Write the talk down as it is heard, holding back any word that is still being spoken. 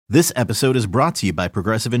This episode is brought to you by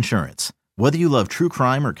Progressive Insurance. Whether you love true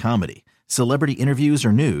crime or comedy, celebrity interviews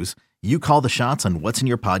or news, you call the shots on what's in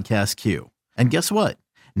your podcast queue. And guess what?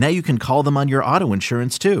 Now you can call them on your auto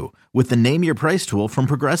insurance too with the Name Your Price tool from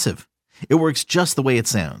Progressive. It works just the way it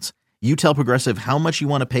sounds. You tell Progressive how much you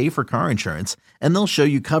want to pay for car insurance, and they'll show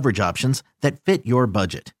you coverage options that fit your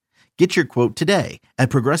budget. Get your quote today at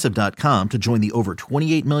Progressive.com to join the over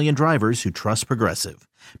 28 million drivers who trust Progressive.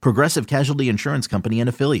 Progressive Casualty Insurance Company and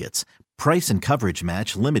Affiliates. Price and coverage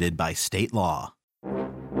match limited by state law.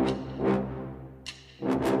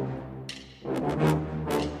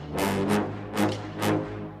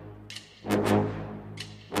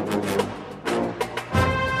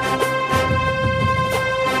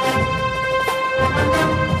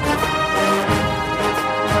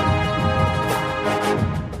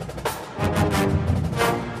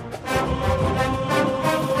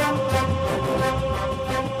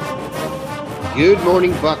 Good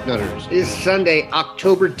morning, Bucknutters. It is Sunday,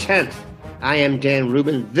 October 10th. I am Dan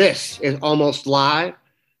Rubin. This is Almost Live,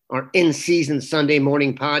 our in-season Sunday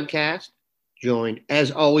morning podcast, joined, as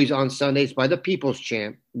always, on Sundays by the People's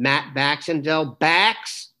Champ, Matt Baxendell.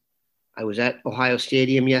 Bax, I was at Ohio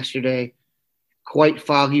Stadium yesterday. Quite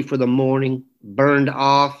foggy for the morning, burned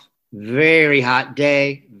off. Very hot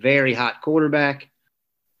day, very hot quarterback.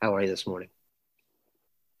 How are you this morning?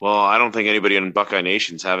 Well, I don't think anybody in Buckeye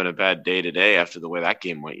Nation's having a bad day today after the way that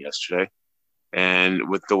game went yesterday. And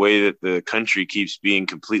with the way that the country keeps being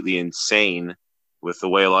completely insane with the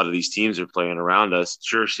way a lot of these teams are playing around us, it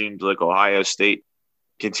sure seems like Ohio State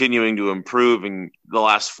continuing to improve in the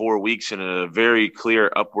last 4 weeks in a very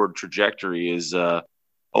clear upward trajectory is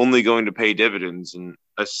only going to pay dividends. And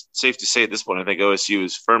it's safe to say at this point, I think OSU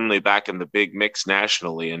is firmly back in the big mix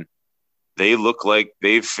nationally, and they look like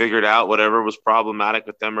they've figured out whatever was problematic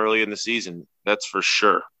with them early in the season. That's for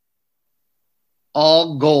sure.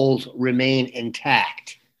 All goals remain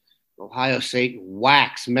intact. Ohio State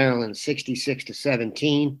whacks Maryland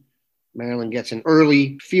 66-17. Maryland gets an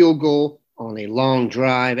early field goal on a long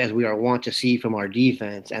drive, as we are wont to see from our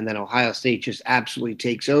defense, and then Ohio State just absolutely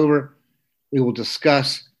takes over. We will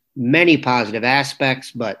discuss many positive aspects,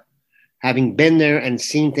 but having been there and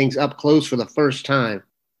seen things up close for the first time,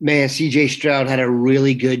 man, CJ Stroud had a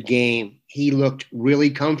really good game. He looked really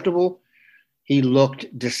comfortable. He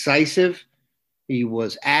looked decisive. He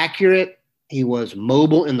was accurate. He was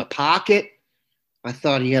mobile in the pocket. I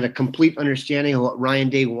thought he had a complete understanding of what Ryan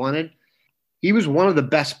Day wanted. He was one of the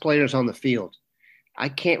best players on the field. I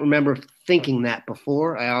can't remember thinking that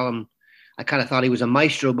before. I kind of thought he was a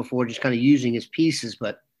maestro before, just kind of using his pieces,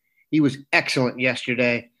 but he was excellent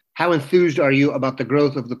yesterday. How enthused are you about the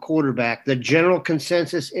growth of the quarterback? The general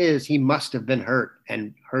consensus is he must have been hurt,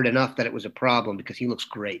 and hurt enough that it was a problem, because he looks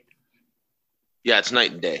great. Yeah, it's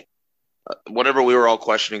night and day. Whenever we were all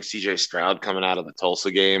questioning CJ Stroud coming out of the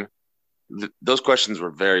Tulsa game, those questions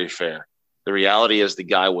were very fair. The reality is the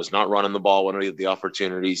guy was not running the ball when he had the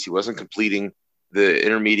opportunities. He wasn't completing the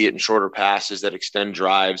intermediate and shorter passes that extend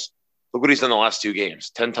drives. Look what he's done the last 2 games.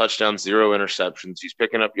 10 touchdowns, 0 interceptions. He's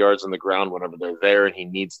picking up yards on the ground whenever they're there and he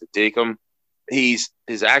needs to take them. His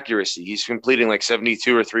accuracy, he's completing like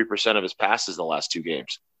 72 or 3% of his passes the last 2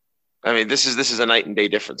 games. I mean, this is a night and day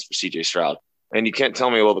difference for CJ Stroud. And you can't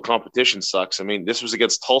tell me, well, the competition sucks. I mean, this was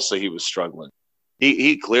against Tulsa. He was struggling.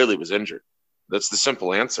 He clearly was injured. That's the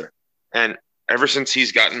simple answer. And ever since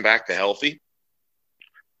he's gotten back to healthy,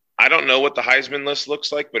 I don't know what the Heisman list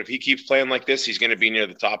looks like, but if he keeps playing like this, he's going to be near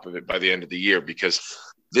the top of it by the end of the year, because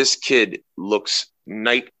this kid looks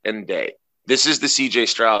night and day. This is the CJ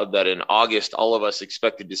Stroud that in August all of us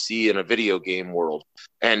expected to see in a video game world.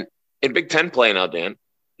 And in Big Ten play now, Dan,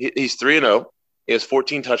 he's 3-0. He has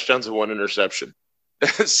 14 touchdowns and 1 interception.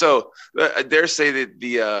 So I dare say that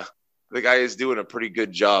the guy is doing a pretty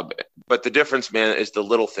good job. But the difference, man, is the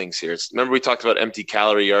little things here. Remember we talked about empty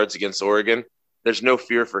calorie yards against Oregon? There's no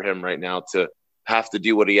fear for him right now to have to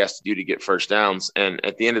do what he has to do to get first downs. And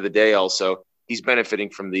at the end of the day, also, he's benefiting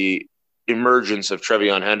from the emergence of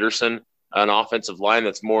Trevion Henderson, an offensive line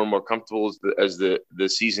that's more and more comfortable as the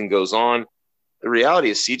season goes on. The reality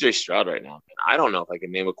is CJ Stroud right now, I don't know if I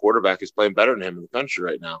can name a quarterback who's playing better than him in the country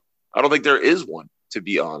right now. I don't think there is one, to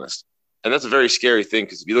be honest. And that's a very scary thing,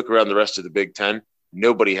 because if you look around the rest of the Big Ten,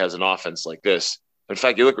 nobody has an offense like this. In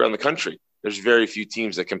fact, you look around the country, there's very few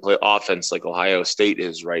teams that can play offense like Ohio State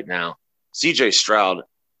is right now. CJ Stroud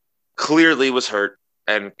clearly was hurt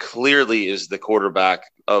and clearly is the quarterback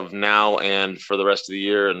of now and for the rest of the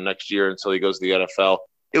year and next year until he goes to the NFL.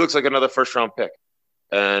 He looks like another first-round pick.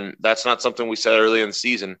 And that's not something we said early in the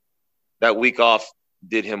season. That week off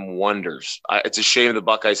did him wonders. It's a shame the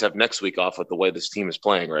Buckeyes have next week off with the way this team is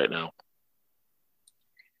playing right now.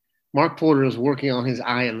 Mark Porter is working on his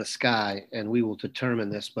eye in the sky, and we will determine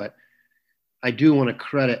this, but I do want to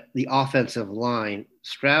credit the offensive line.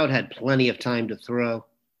 Stroud had plenty of time to throw.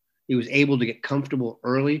 He was able to get comfortable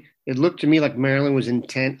early. It looked to me like Maryland was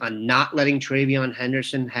intent on not letting Travion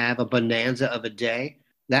Henderson have a bonanza of a day.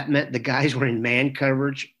 That meant the guys were in man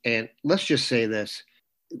coverage. And let's just say this.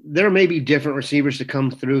 There may be different receivers to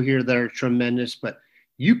come through here that are tremendous, but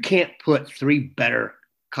you can't put three better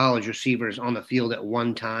college receivers on the field at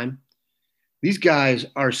one time. These guys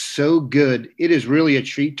are so good. It is really a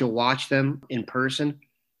treat to watch them in person.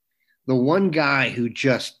 The one guy who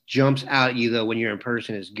just jumps out at you, though, when you're in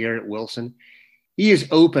person is Garrett Wilson. He is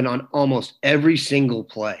open on almost every single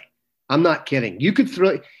play. I'm not kidding. You could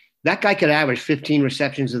throw – that guy could average 15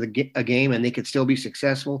 receptions a game, and they could still be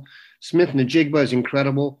successful. Smith-Njigba is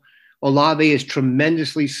incredible. Olave is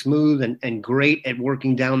tremendously smooth and great at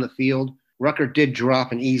working down the field. Rucker did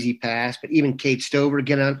drop an easy pass, but even Kate Stover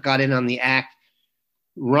got in on the act.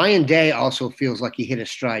 Ryan Day also feels like he hit a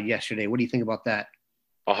stride yesterday. What do you think about that?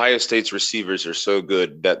 Ohio State's receivers are so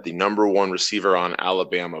good that the number one receiver on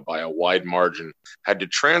Alabama by a wide margin had to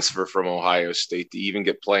transfer from Ohio State to even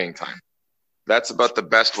get playing time. That's about the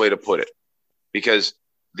best way to put it, because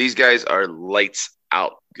these guys are lights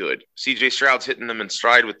out good. CJ Stroud's hitting them in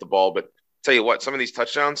stride with the ball, but tell you what, some of these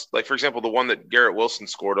touchdowns, like for example, the one that Garrett Wilson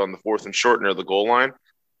scored on the 4th and short near the goal line,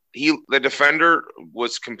 the defender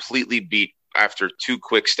was completely beat after 2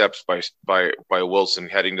 quick steps by Wilson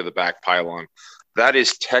heading to the back pylon. That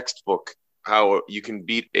is textbook how you can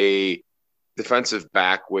beat a defensive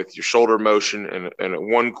back with your shoulder motion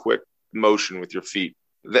and one quick motion with your feet.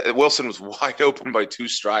 Wilson was wide open by 2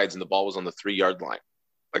 strides, and the ball was on the 3-yard line.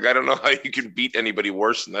 Like, I don't know how you can beat anybody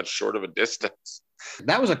worse than that short of a distance.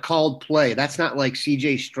 That was a called play. That's not like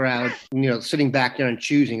C.J. Stroud, sitting back there and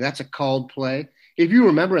choosing. That's a called play. If you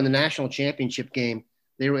remember in the national championship game,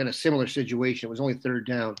 they were in a similar situation. It was only 3rd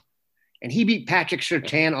down. And he beat Patrick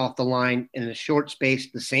Surtain off the line in a short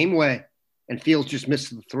space the same way, and Fields just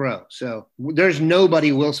missed the throw. So there's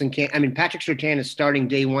nobody Wilson can't – I mean, Patrick Surtain is starting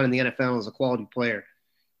day one in the NFL as a quality player.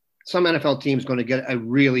 Some NFL team is going to get a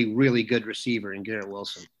really, really good receiver in Garrett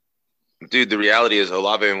Wilson. Dude, the reality is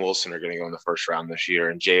Olave and Wilson are going to go in the first round this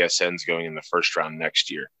year, and JSN's going in the first round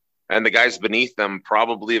next year. And the guys beneath them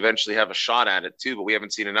probably eventually have a shot at it too, but we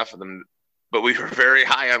haven't seen enough of them. But we were very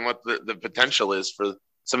high on what the potential is for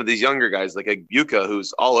some of these younger guys, like Buckeyes,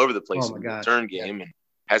 who's all over the place in the return game and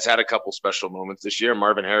has had a couple special moments this year,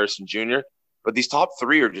 Marvin Harrison Jr. But these top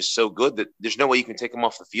 3 are just so good that there's no way you can take them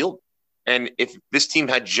off the field. And if this team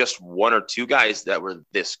had just 1 or 2 guys that were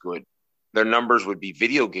this good, their numbers would be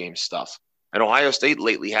video game stuff. And Ohio State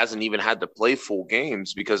lately hasn't even had to play full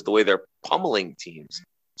games because the way they're pummeling teams.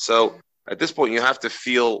 So at this point, you have to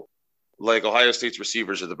feel like Ohio State's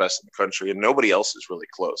receivers are the best in the country, and nobody else is really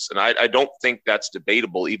close. And I don't think that's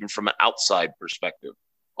debatable, even from an outside perspective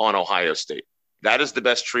on Ohio State. That is the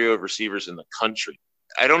best trio of receivers in the country.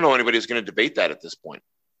 I don't know anybody who's going to debate that at this point.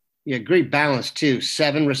 Yeah, great balance, too.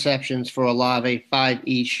 7 receptions for Olave, 5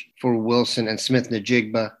 each for Wilson and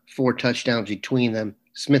Smith-Njigba, 4 touchdowns between them.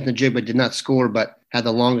 Smith-Njigba did not score, but had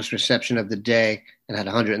the longest reception of the day and had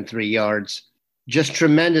 103 yards. Just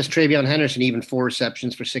tremendous. Travion Henderson, even 4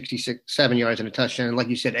 receptions for 67 yards and a touchdown. And like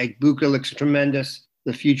you said, Egbuka looks tremendous.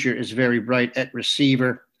 The future is very bright at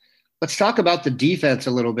receiver. Let's talk about the defense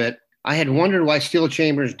a little bit. I had wondered why Steel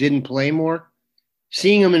Chambers didn't play more.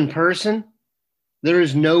 Seeing him in person, there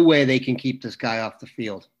is no way they can keep this guy off the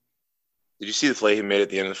field. Did you see the play he made at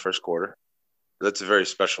the end of the first quarter? That's a very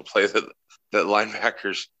special play that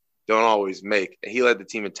linebackers don't always make. He led the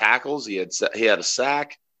team in tackles. He had a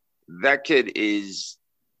sack. That kid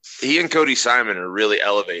he and Cody Simon are really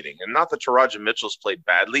elevating. And not that Taraja Mitchell's played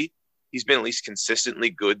badly. He's been at least consistently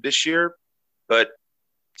good this year. But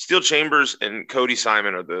Steel Chambers and Cody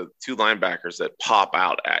Simon are the 2 linebackers that pop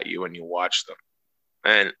out at you when you watch them.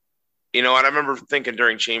 And you know what? I remember thinking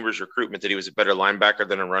during Chambers' recruitment that he was a better linebacker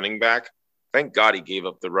than a running back. Thank God he gave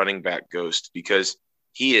up the running back ghost, because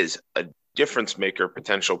he is a difference maker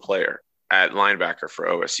potential player at linebacker for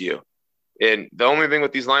OSU. And the only thing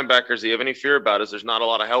with these linebackers that you have any fear about is there's not a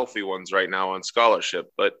lot of healthy ones right now on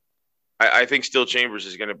scholarship. But I think Steel Chambers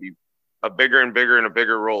is going to be a bigger and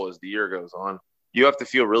bigger role as the year goes on. You have to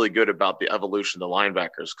feel really good about the evolution of the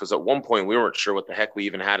linebackers, because at one point we weren't sure what the heck we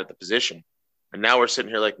even had at the position. And now we're sitting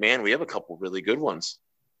here like, man, we have a couple really good ones.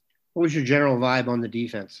 What was your general vibe on the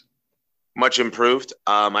defense? Much improved.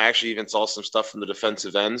 I actually even saw some stuff from the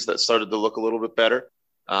defensive ends that started to look a little bit better.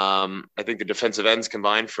 I think the defensive ends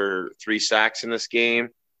combined for 3 sacks in this game.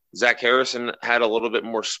 Zach Harrison had a little bit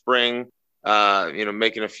more spring,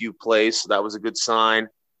 making a few plays. So that was a good sign.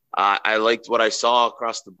 I liked what I saw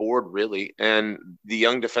across the board, really, and the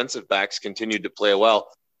young defensive backs continued to play well.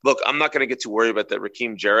 Look, I'm not going to get too worried about that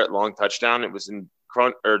Raheem Jarrett long touchdown. It was in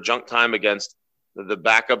junk time against the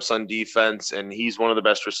backups on defense, and he's one of the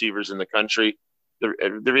best receivers in the country.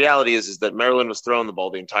 The reality is that Maryland was throwing the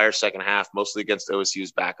ball the entire second half, mostly against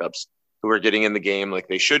OSU's backups, who are getting in the game like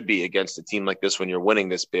they should be against a team like this when you're winning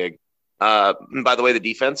this big. By the way, the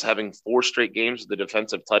defense having 4 straight games with the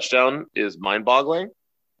defensive touchdown is mind-boggling.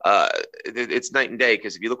 It's night and day,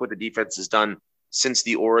 because if you look what the defense has done since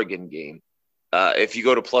the Oregon game, if you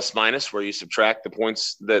go to plus minus, where you subtract the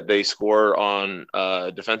points that they score on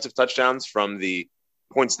defensive touchdowns from the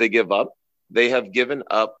points they give up, they have given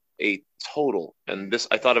up a total. And this,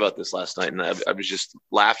 I thought about this last night, and I was just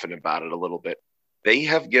laughing about it a little bit. They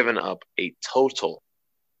have given up a total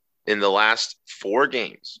in the last 4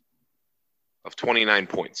 games of 29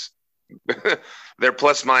 points. Their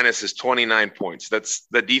plus minus is 29 points. That's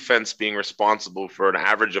the defense being responsible for an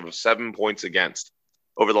average of 7 points against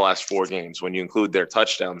over the last 4 games, when you include their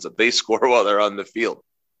touchdowns that they score while they're on the field.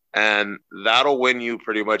 And that'll win you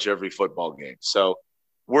pretty much every football game. So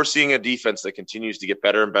we're seeing a defense that continues to get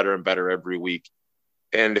better and better and better every week.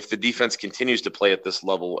 And if the defense continues to play at this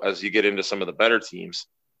level, as you get into some of the better teams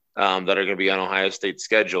that are going to be on Ohio State's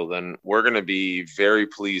schedule, then we're going to be very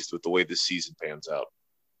pleased with the way this season pans out.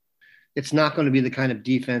 It's not going to be the kind of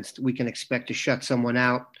defense that we can expect to shut someone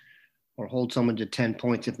out or hold someone to 10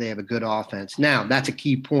 points if they have a good offense. Now, that's a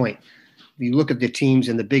key point. If you look at the teams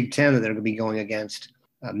in the Big Ten that they're going to be going against,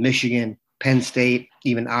 Michigan, Penn State,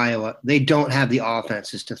 even Iowa, they don't have the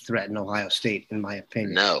offenses to threaten Ohio State, in my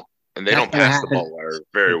opinion. No, and they don't pass the ball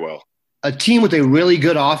very well. A team with a really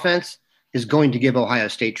good offense is going to give Ohio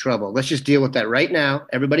State trouble. Let's just deal with that right now.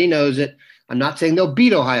 Everybody knows it. I'm not saying they'll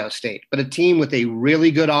beat Ohio State, but a team with a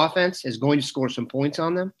really good offense is going to score some points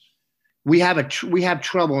on them. We have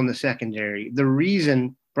trouble in the secondary. The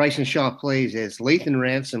reason Bryson Shaw plays is Lathan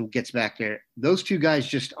Ransom gets back there. Those 2 guys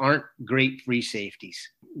just aren't great free safeties.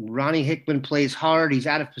 Ronnie Hickman plays hard. He's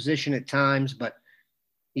out of position at times, but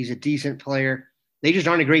he's a decent player. They just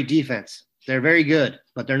aren't a great defense. They're very good,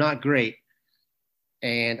 but they're not great.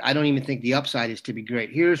 And I don't even think the upside is to be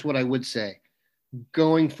great. Here's what I would say.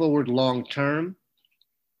 Going forward long term,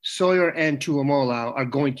 Sawyer and Tuamolau are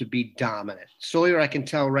going to be dominant. Sawyer, I can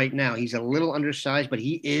tell right now, he's a little undersized, but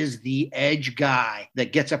he is the edge guy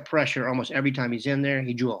that gets up pressure almost every time he's in there.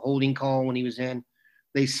 He drew a holding call when he was in.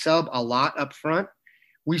 They sub a lot up front.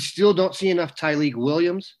 We still don't see enough Tyleik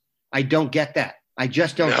Williams. I don't get that. I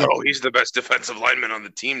just don't get it. No, he's the best defensive lineman on the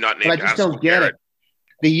team, not named. But I just don't get it.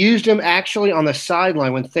 They used him actually on the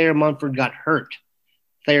sideline when Thayer Munford got hurt.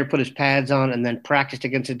 Thayer put his pads on and then practiced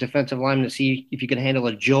against a defensive lineman to see if he could handle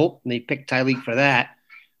a jolt, and they picked Tyleik for that.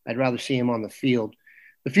 I'd rather see him on the field.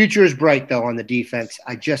 The future is bright, though, on the defense.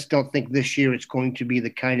 I just don't think this year it's going to be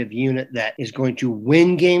the kind of unit that is going to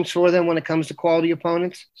win games for them when it comes to quality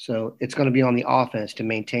opponents. So it's going to be on the offense to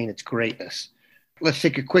maintain its greatness. Let's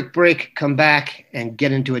take a quick break, come back, and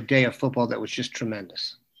get into a day of football that was just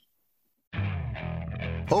tremendous.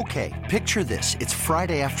 Okay, picture this. It's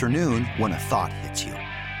Friday afternoon when a thought hits you.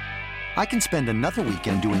 I can spend another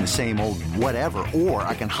weekend doing the same old whatever, or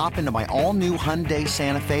I can hop into my all-new Hyundai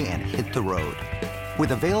Santa Fe and hit the road.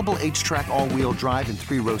 With available H-Track all-wheel drive and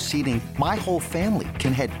 3-row seating, my whole family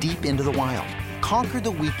can head deep into the wild. Conquer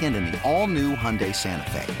the weekend in the all-new Hyundai Santa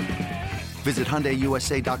Fe. Visit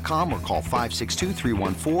HyundaiUSA.com or call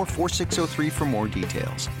 562-314-4603 for more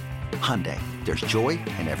details. Hyundai, there's joy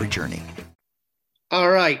in every journey. All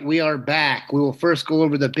right, we are back. We will first go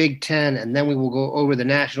over the Big Ten, and then we will go over the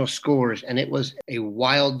national scores. And it was a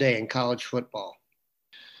wild day in college football.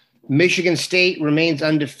 Michigan State remains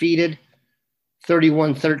undefeated,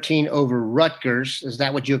 31-13 over Rutgers. Is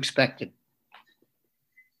that what you expected?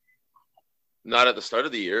 Not at the start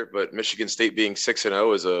of the year, but Michigan State being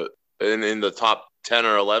 6-0 is in the top 10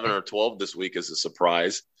 or 11 or 12 this week is a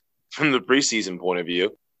surprise from the preseason point of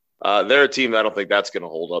view. They're a team that I don't think that's going to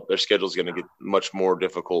hold up. Their schedule is going to get much more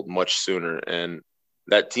difficult much sooner. And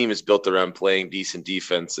that team is built around playing decent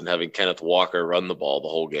defense and having Kenneth Walker run the ball the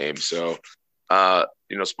whole game. So,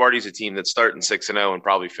 Sparty's a team that's starting 6-0 and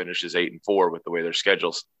probably finishes 8-4 with the way their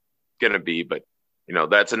schedule's going to be. But,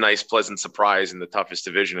 that's a nice, pleasant surprise in the toughest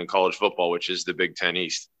division in college football, which is the Big Ten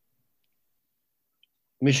East.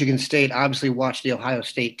 Michigan State obviously watched the Ohio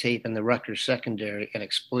State tape and the Rutgers secondary and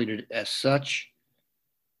exploited it as such.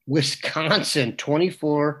 Wisconsin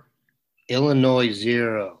 24, Illinois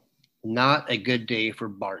 0. Not a good day for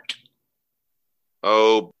Bart.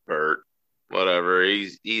 Oh, Bert, whatever.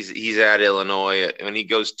 He's at Illinois. When he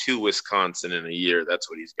goes to Wisconsin in a year, that's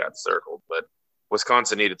what he's got circled. But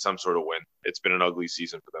Wisconsin needed some sort of win. It's been an ugly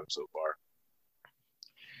season for them so far.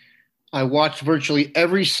 I watched virtually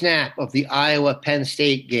every snap of the Iowa-Penn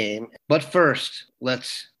State game. But first,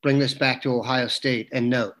 let's bring this back to Ohio State and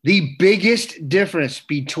note the biggest difference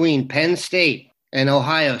between Penn State and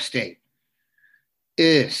Ohio State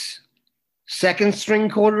is second-string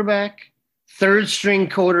quarterback, third-string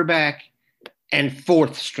quarterback, and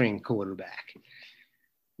fourth-string quarterback.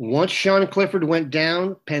 Once Sean Clifford went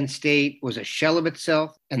down, Penn State was a shell of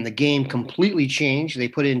itself, and the game completely changed. They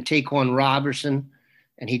put in Taquan Robertson,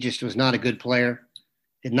 and he just was not a good player.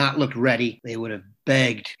 Did not look ready. They would have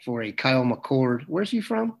begged for a Kyle McCord. Where's he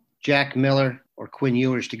from? Jack Miller or Quinn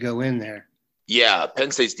Ewers to go in there. Yeah,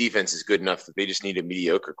 Penn State's defense is good enough that they just need a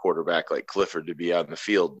mediocre quarterback like Clifford to be out in the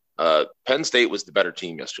field. Penn State was the better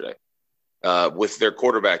team yesterday. With their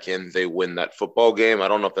quarterback in, they win that football game. I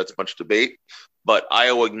don't know if that's much debate, but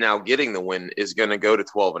Iowa now getting the win is going to go to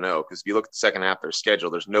 12-0 because if you look at the second half of their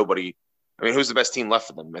schedule, there's nobody. I mean, who's the best team left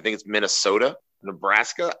for them? I think it's Minnesota,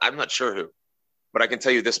 Nebraska. I'm not sure who, but I can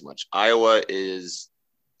tell you this much. Iowa is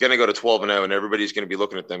going to go to 12-0, and everybody's going to be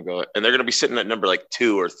looking at them and they're going to be sitting at number like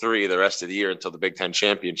 2 or 3 the rest of the year until the Big Ten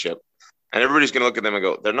championship. And everybody's going to look at them and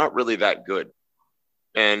go, they're not really that good.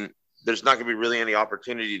 And there's not going to be really any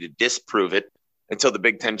opportunity to disprove it until the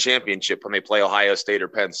Big Ten championship when they play Ohio State or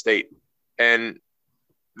Penn State. And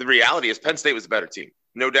the reality is Penn State was the better team.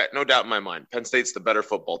 No doubt in my mind. Penn State's the better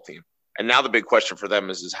football team. And now the big question for them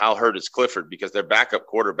is how hurt is Clifford, because their backup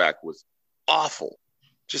quarterback was awful,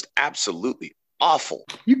 just absolutely awful.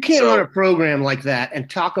 You can't run a program like that and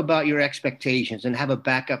talk about your expectations and have a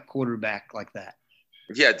backup quarterback like that.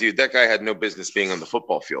 Yeah, dude, that guy had no business being on the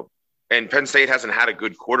football field. And Penn State hasn't had a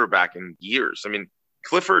good quarterback in years. I mean,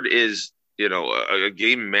 Clifford is, a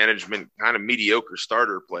game management kind of mediocre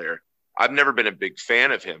starter player. I've never been a big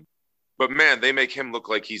fan of him. But, man, they make him look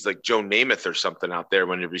like he's like Joe Namath or something out there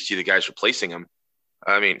whenever you see the guys replacing him.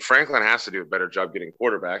 I mean, Franklin has to do a better job getting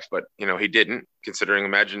quarterbacks, but, he didn't,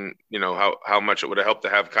 imagine, how much it would have helped to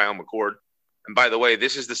have Kyle McCord. And, by the way,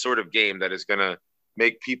 this is the sort of game that is going to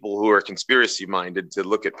make people who are conspiracy-minded to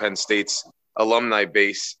look at Penn State's alumni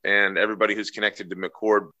base and everybody who's connected to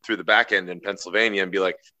McCord through the back end in Pennsylvania and be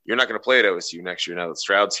like, you're not going to play at OSU next year now that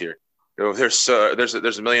Stroud's here. There's a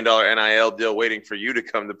 $1 million NIL deal waiting for you to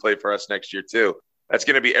come to play for us next year too. That's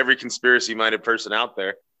going to be every conspiracy-minded person out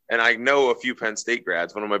there. And I know a few Penn State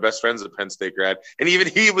grads. One of my best friends is a Penn State grad. And even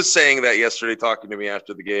he was saying that yesterday, talking to me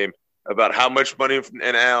after the game about how much money from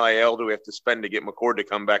NIL do we have to spend to get McCord to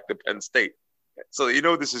come back to Penn State. So,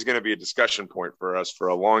 this is going to be a discussion point for us for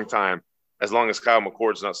a long time, as long as Kyle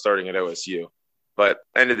McCord's not starting at OSU. But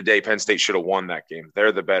end of the day, Penn State should have won that game.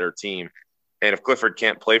 They're the better team. And if Clifford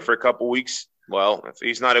can't play for a couple weeks, well, if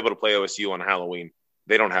he's not able to play OSU on Halloween,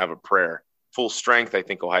 they don't have a prayer. Full strength, I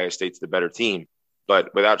think Ohio State's the better team.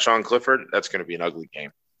 But without Sean Clifford, that's going to be an ugly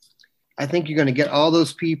game. I think you're going to get all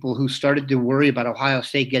those people who started to worry about Ohio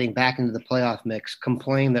State getting back into the playoff mix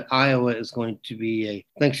complain that Iowa is going to be a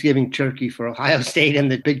Thanksgiving turkey for Ohio State in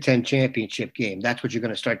the Big Ten championship game. That's what you're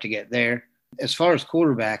going to start to get there. As far as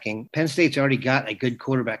quarterbacking, Penn State's already got a good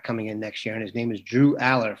quarterback coming in next year, and his name is Drew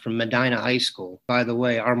Aller from Medina High School. By the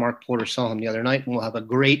way, our Mark Porter saw him the other night, and we'll have a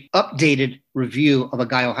great updated review of a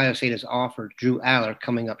guy Ohio State has offered, Drew Aller,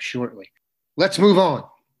 coming up shortly. Let's move on.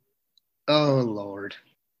 Oh, Lord,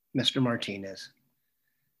 Mr. Martinez.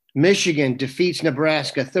 Michigan defeats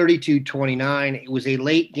Nebraska 32-29. It was a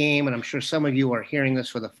late game, and I'm sure some of you are hearing this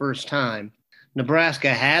for the first time.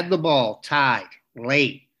 Nebraska had the ball tied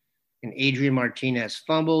late, and Adrian Martinez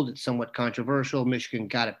fumbled. It's somewhat controversial. Michigan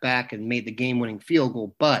got it back and made the game-winning field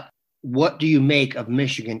goal. But what do you make of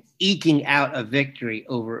Michigan eking out a victory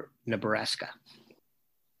over Nebraska?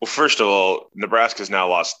 Well, first of all, Nebraska's now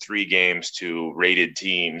lost 3 games to rated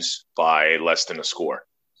teams by less than a score.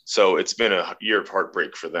 So it's been a year of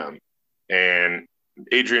heartbreak for them. And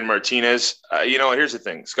Adrian Martinez, here's the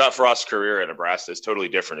thing. Scott Frost's career at Nebraska is totally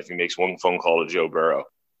different if he makes one phone call to Joe Burrow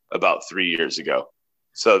about 3 years ago.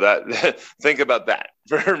 So that think about that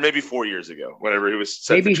for maybe 4 years ago, whenever he was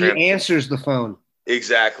set maybe he answers the phone.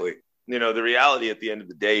 Exactly. The reality at the end of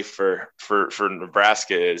the day for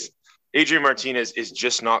Nebraska is Adrian Martinez is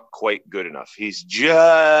just not quite good enough. He's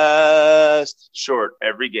just short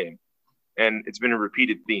every game. And it's been a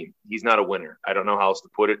repeated theme. He's not a winner. I don't know how else to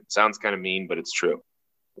put it. It sounds kind of mean, but it's true.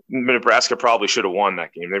 Nebraska probably should have won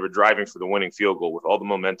that game. They were driving for the winning field goal with all the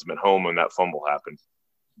momentum at home when that fumble happened.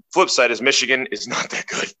 Flip side is Michigan is not that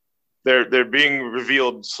good. They're being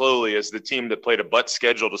revealed slowly as the team that played a butt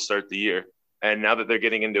schedule to start the year. And now that they're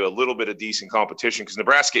getting into a little bit of decent competition, because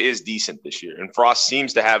Nebraska is decent this year, and Frost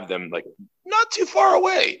seems to have them like not too far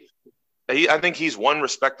away. I think he's one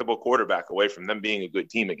respectable quarterback away from them being a good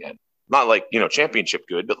team again. Not like, championship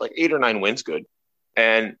good, but like 8 or 9 wins good.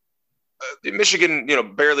 And Michigan,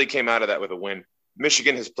 barely came out of that with a win.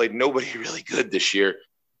 Michigan has played nobody really good this year.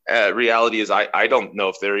 Reality is I don't know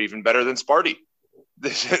if they're even better than Sparty.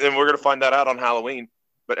 And we're going to find that out on Halloween.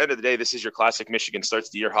 But end of the day, this is your classic Michigan starts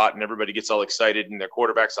the year hot and everybody gets all excited and their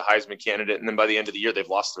quarterback's a Heisman candidate. And then by the end of the year, they've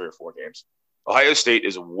lost 3 or 4 games. Ohio State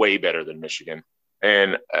is way better than Michigan.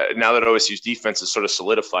 And now that OSU's defense has sort of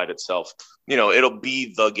solidified itself, it'll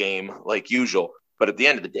be the game like usual. But at the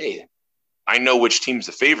end of the day, I know which team's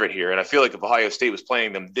the favorite here. And I feel like if Ohio State was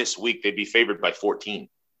playing them this week, they'd be favored by 14.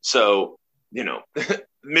 So,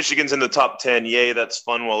 Michigan's in the top 10. Yay, that's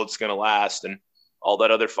fun while it's going to last and all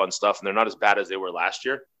that other fun stuff. And they're not as bad as they were last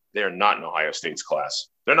year. They're not in Ohio State's class.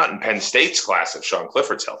 They're not in Penn State's class if Sean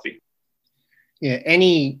Clifford's healthy. Yeah,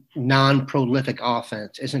 any non-prolific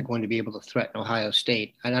offense isn't going to be able to threaten Ohio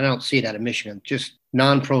State. And I don't see it out of Michigan. Just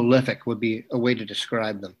non-prolific would be a way to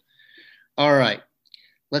describe them. All right,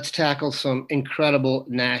 let's tackle some incredible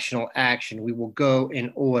national action. We will go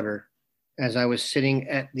in order. As I was sitting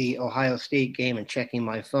at the Ohio State game and checking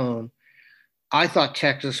my phone, I thought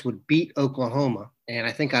Texas would beat Oklahoma, and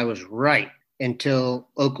I think I was right until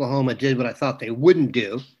Oklahoma did what I thought they wouldn't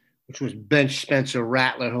do, which was bench Spencer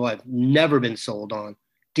Rattler, who I've never been sold on.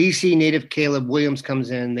 DC native Caleb Williams comes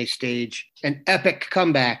in. They stage an epic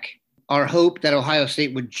comeback. Our hope that Ohio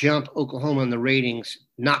State would jump Oklahoma in the ratings,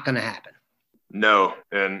 not going to happen. No,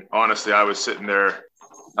 and honestly, I was sitting there.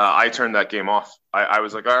 I turned that game off. I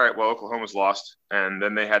was like, all right, well, Oklahoma's lost. And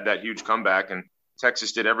then they had that huge comeback, and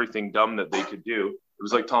Texas did everything dumb that they could do. It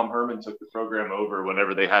was like Tom Herman took the program over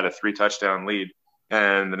whenever they had a 3-touchdown lead.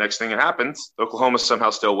 And the next thing that happens, Oklahoma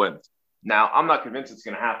somehow still wins. Now, I'm not convinced it's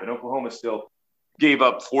going to happen. Oklahoma still gave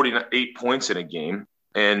up 48 points in a game,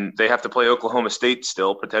 and they have to play Oklahoma State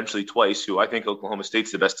still, potentially twice, who I think Oklahoma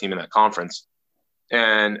State's the best team in that conference.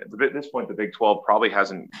 And at this point, the Big 12 probably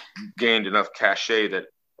hasn't gained enough cachet that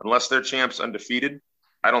unless they're champs undefeated,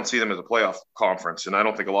 I don't see them as a playoff conference, and I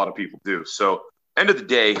don't think a lot of people do. So, end of the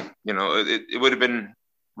day, it would have been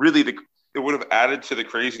really it would have added to the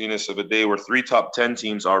craziness of a day where 3 top 10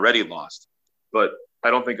 teams already lost. But I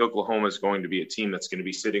don't think Oklahoma is going to be a team that's going to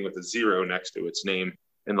be sitting with a 0 next to its name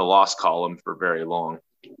in the loss column for very long.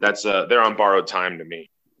 That's they're on borrowed time to me.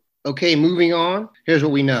 Okay, moving on. Here's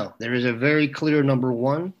what we know. There is a very clear number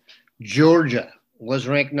 1. Georgia was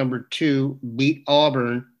ranked number 2, beat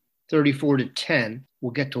Auburn 34-10.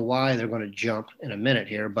 We'll get to why they're going to jump in a minute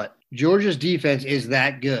here, but Georgia's defense is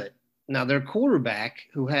that good. Now, their quarterback,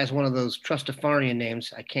 who has one of those Trustafarian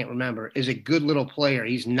names, I can't remember, is a good little player.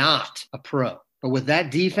 He's not a pro. But with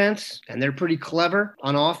that defense, and they're pretty clever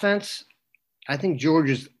on offense, I think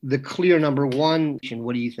Georgia's the clear number 1.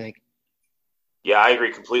 What do you think? Yeah, I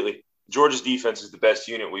agree completely. Georgia's defense is the best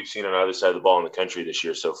unit we've seen on either side of the ball in the country this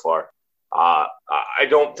year so far. I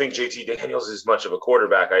don't think JT Daniels is much of a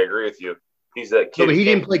quarterback. I agree with you. He's that kid. No, but he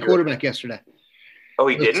didn't play quarterback yesterday. Oh,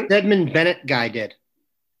 he didn't? Stedman Bennett guy did.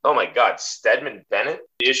 Oh, my God. Stedman Bennett?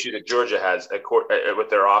 The issue that Georgia has with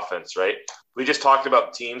their offense, right? We just talked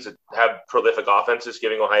about teams that have prolific offenses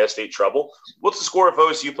giving Ohio State trouble. What's the score if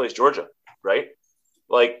OSU plays Georgia, right?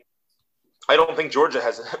 Like, I don't think Georgia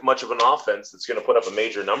has much of an offense that's going to put up a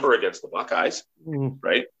major number against the Buckeyes,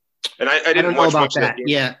 right? And I didn't watch much of that game.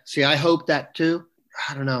 Yeah, see, I hope that too.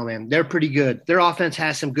 I don't know, man. They're pretty good. Their offense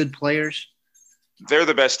has some good players. They're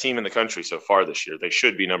the best team in the country so far this year. They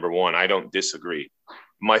should be number 1. I don't disagree.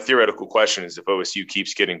 My theoretical question is if OSU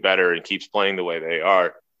keeps getting better and keeps playing the way they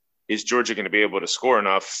are, is Georgia going to be able to score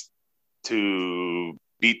enough to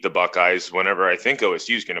beat the Buckeyes whenever I think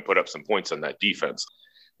OSU is going to put up some points on that defense?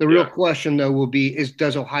 The real question, though, will be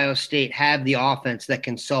does Ohio State have the offense that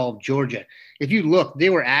can solve Georgia? If you look,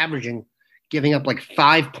 they were averaging giving up like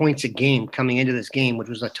 5 points a game coming into this game, which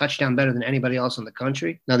was a touchdown better than anybody else in the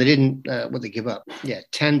country. Now, they didn't what they give up?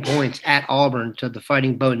 10 points at Auburn to the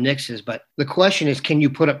Fighting Bo Nixes. But the question is, can you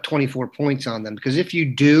put up 24 points on them? Because if you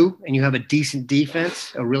do and you have a decent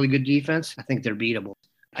defense, a really good defense, I think they're beatable.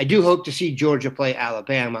 I do hope to see Georgia play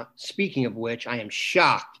Alabama. Speaking of which, I am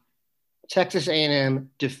shocked. Texas A&M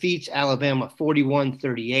defeats Alabama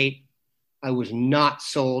 41-38. I was not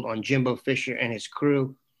sold on Jimbo Fisher and his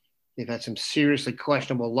crew. They've had some seriously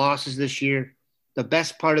questionable losses this year. The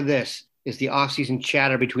best part of this is the offseason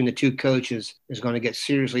chatter between the two coaches is going to get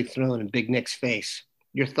seriously thrown in Big Nick's face.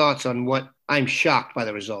 Your thoughts on what I'm shocked by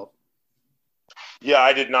the result? Yeah,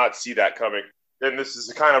 I did not see that coming. And this is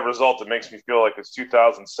the kind of result that makes me feel like it's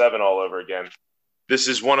 2007 all over again. This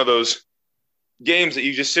is one of those games that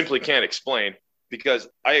you just simply can't explain because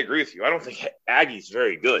I agree with you. I don't think Aggie's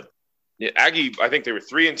very good. Yeah, Aggie, I think they were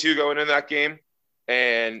 3-2 going in that game,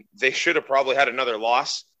 and they should have probably had another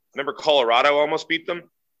loss. Remember Colorado almost beat them?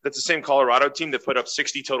 That's the same Colorado team that put up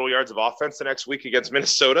 60 total yards of offense the next week against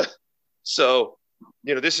Minnesota. So,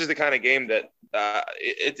 this is the kind of game that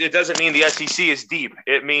it doesn't mean the SEC is deep.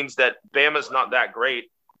 It means that Bama's not that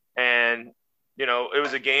great. And, it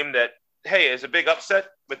was a game that, hey, is a big upset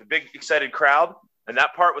with a big excited crowd, and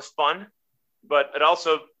that part was fun. But it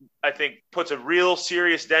also, I think, puts a real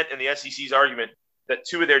serious dent in the SEC's argument that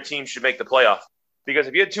two of their teams should make the playoff. Because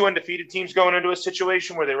if you had two undefeated teams going into a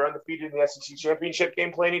situation where they were undefeated in the SEC championship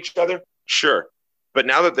game playing each other, sure. But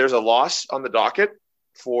now that there's a loss on the docket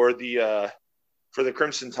for the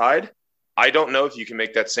Crimson Tide, I don't know if you can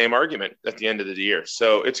make that same argument at the end of the year.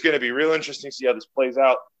 So it's going to be real interesting to see how this plays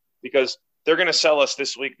out, because they're going to sell us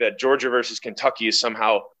this week that Georgia versus Kentucky is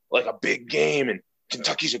somehow like a big game and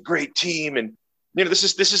Kentucky's a great team. And, this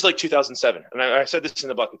is like 2007. And I said this in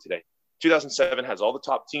the bucket today. 2007 has all the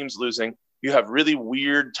top teams losing. You have really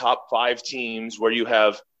weird top 5 teams where you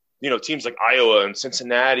have, teams like Iowa and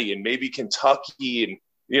Cincinnati and maybe Kentucky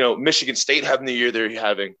and, Michigan State having the year they're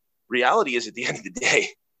having. Reality is, at the end of the day,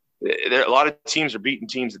 a lot of teams are beating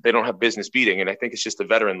teams that they don't have business beating. And I think it's just the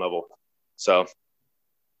veteran level. So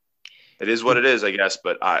it is what it is, I guess.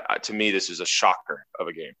 But to me, this is a shocker of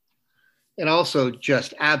a game. It also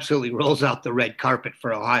just absolutely rolls out the red carpet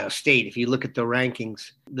for Ohio State. If you look at the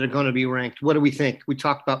rankings, they're going to be ranked. What do we think? We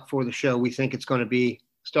talked about before the show. We think it's going to be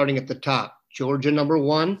starting at the top. Georgia, number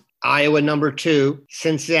 1. Iowa, number 2.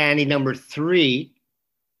 Cincinnati, number 3.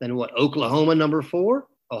 Then what? Oklahoma, number 4.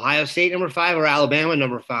 Ohio State, number 5, or Alabama,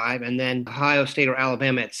 number 5. And then Ohio State or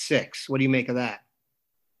Alabama at 6. What do you make of that?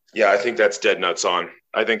 Yeah, I think that's dead nuts on.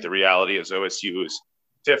 I think the reality is OSU is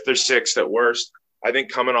 5th or 6th at worst. I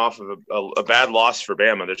think coming off of a bad loss for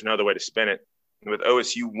Bama, there's no other way to spin it. And with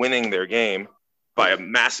OSU winning their game by a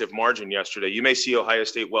massive margin yesterday, you may see Ohio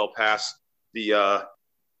State pass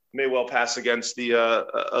against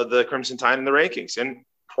the Crimson Tide in the rankings. And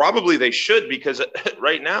probably they should, because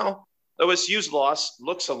right now OSU's loss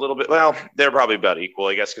looks a little bit, well, they're probably about equal,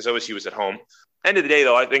 I guess, because OSU was at home. End of the day,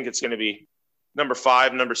 though, I think it's going to be number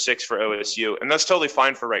 5, number 6 for OSU. And that's totally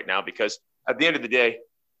fine for right now, because at the end of the day,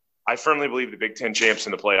 I firmly believe the Big Ten champs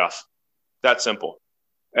in the playoff. That simple.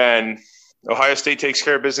 And Ohio State takes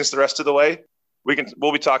care of business the rest of the way.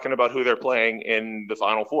 We'll be talking about who they're playing in the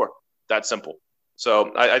Final Four. That simple.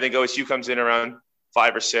 So I think OSU comes in around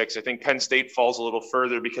 5 or 6. I think Penn State falls a little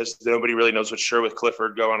further because nobody really knows what's sure with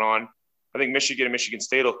Clifford going on. I think Michigan and Michigan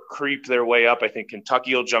State will creep their way up. I think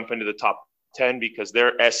Kentucky will jump into the top 10 because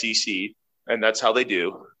they're SEC, and that's how they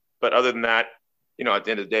do. But other than that, at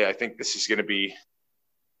the end of the day, I think this is going to be –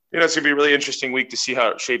 it's going to be a really interesting week to see how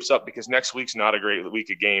it shapes up, because next week's not a great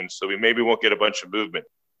week of games, so we maybe won't get a bunch of movement.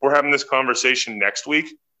 If we're having this conversation next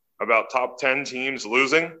week about top 10 teams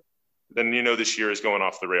losing, then this year is going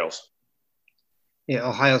off the rails. Yeah,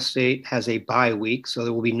 Ohio State has a bye week, so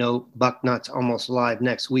there will be no Bucknuts Almost Live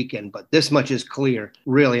next weekend. But this much is clear,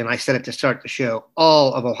 really, and I said it to start the show,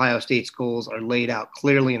 all of Ohio State's goals are laid out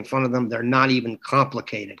clearly in front of them. They're not even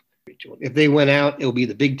complicated. If they win out, it will be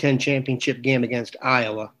the Big Ten championship game against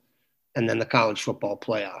Iowa, and then the college football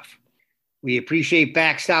playoff. We appreciate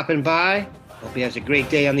Bax stopping by. Hope he has a great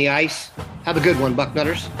day on the ice. Have a good one,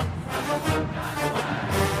 Bucknutters.